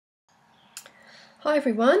Hi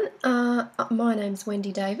everyone, my name's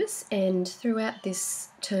Wendy Davis, and throughout this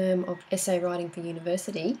term of essay writing for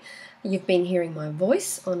university you've been hearing my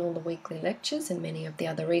voice on all the weekly lectures and many of the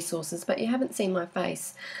other resources, but you haven't seen my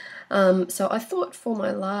face. So I thought for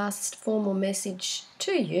my last formal message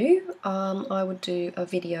to you I would do a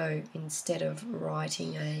video instead of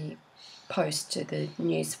writing a post to the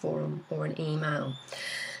news forum or an email.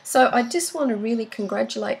 So I just want to really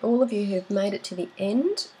congratulate all of you who've made it to the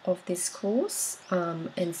end of this course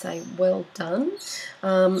and say well done.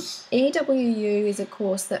 EWU is a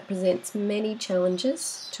course that presents many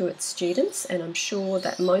challenges to its students, and I'm sure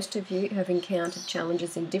that most of you have encountered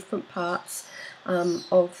challenges in different parts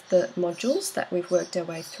of the modules that we've worked our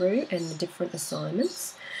way through and the different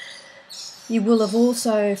assignments. You will have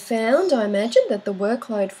also found, I imagine, that the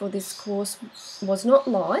workload for this course was not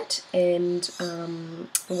light, and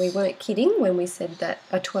we weren't kidding when we said that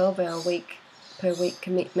a 12-hour per week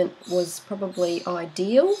commitment was probably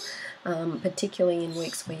ideal, particularly in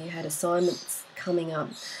weeks where you had assignments coming up.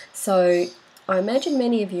 So I imagine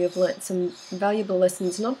many of you have learnt some valuable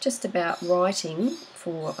lessons, not just about writing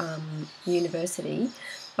for university,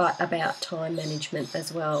 but about time management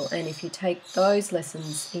as well. And if you take those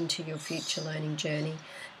lessons into your future learning journey,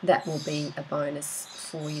 that will be a bonus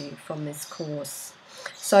for you from this course.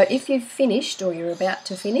 So if you've finished or you're about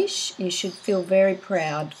to finish, you should feel very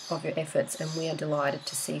proud of your efforts, and we are delighted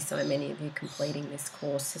to see so many of you completing this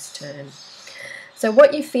course this term. So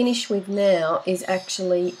what you finish with now is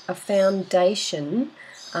actually a foundation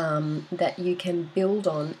that you can build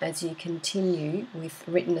on as you continue with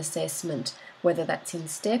written assessment, whether that's in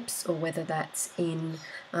steps or whether that's in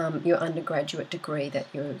your undergraduate degree that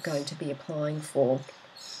you're going to be applying for.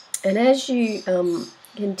 And as you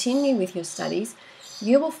continue with your studies,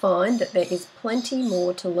 you will find that there is plenty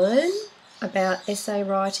more to learn about essay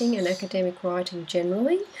writing and academic writing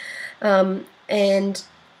generally. And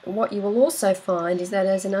what you will also find is that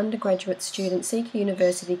as an undergraduate student, Seeker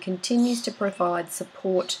University continues to provide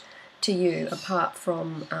support to you apart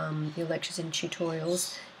from your lectures and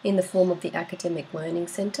tutorials in the form of the Academic Learning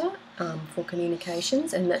Centre for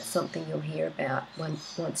communications, and that's something you'll hear about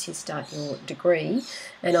once you start your degree.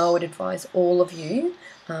 And I would advise all of you,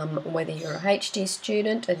 whether you're a HD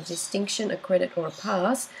student, a distinction, a credit or a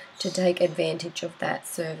pass, to take advantage of that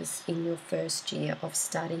service in your first year of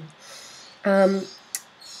study.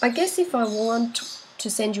 I guess if I want to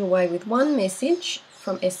send you away with one message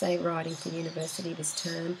from essay writing for university this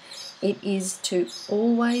term, it is to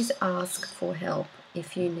always ask for help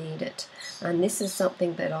if you need it. And this is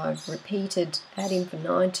something that I've repeated ad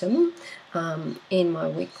infinitum in my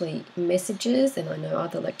weekly messages, and I know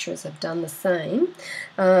other lecturers have done the same.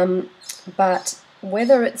 But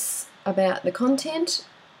whether it's about the content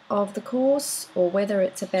of the course, or whether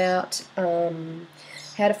it's about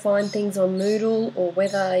how to find things on Moodle, or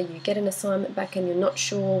whether you get an assignment back and you're not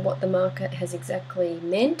sure what the marker has exactly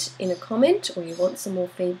meant in a comment, or you want some more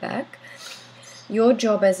feedback, your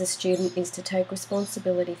job as a student is to take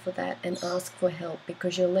responsibility for that and ask for help,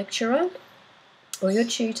 because your lecturer or your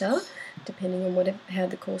tutor, depending on how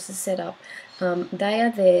the course is set up, they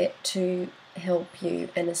are there to help you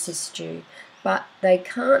and assist you. But they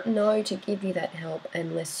can't know to give you that help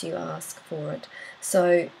unless you ask for it.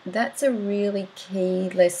 So that's a really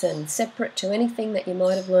key lesson, separate to anything that you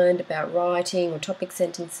might have learned about writing or topic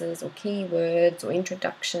sentences or keywords or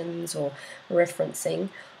introductions or referencing.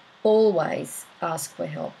 Always ask for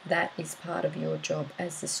help. That is part of your job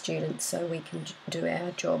as a student, so we can do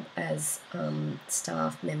our job as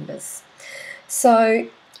staff members. So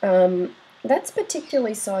that's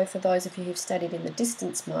particularly so for those of you who've studied in the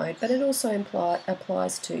distance mode, but it also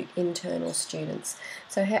applies to internal students.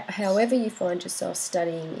 So however you find yourself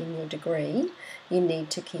studying in your degree, you need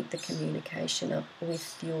to keep the communication up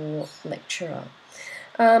with your lecturer.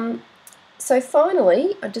 So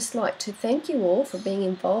finally, I'd just like to thank you all for being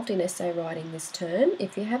involved in essay writing this term.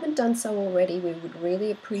 If you haven't done so already, we would really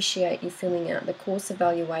appreciate you filling out the course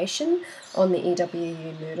evaluation on the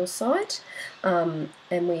EWU Moodle site, and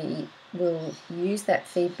we will use that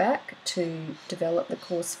feedback to develop the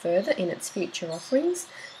course further in its future offerings.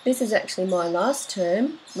 This is actually my last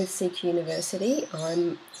term with Seeker University.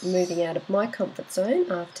 I'm moving out of my comfort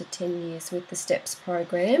zone after 10 years with the STEPS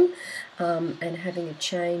program, and having a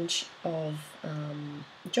change of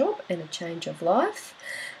job and a change of life.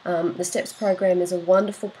 The STEPS program is a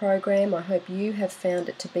wonderful program. I hope you have found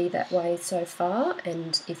it to be that way so far,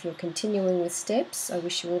 and if you're continuing with STEPS, I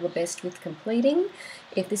wish you all the best with completing.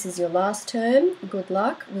 If this is your last term, good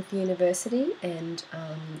luck with university, and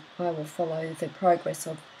I will follow the progress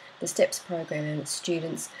of the STEPS program and its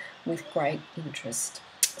students with great interest.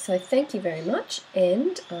 So thank you very much,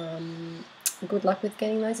 and Good luck with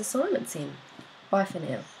getting those assignments in. Bye for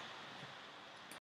now.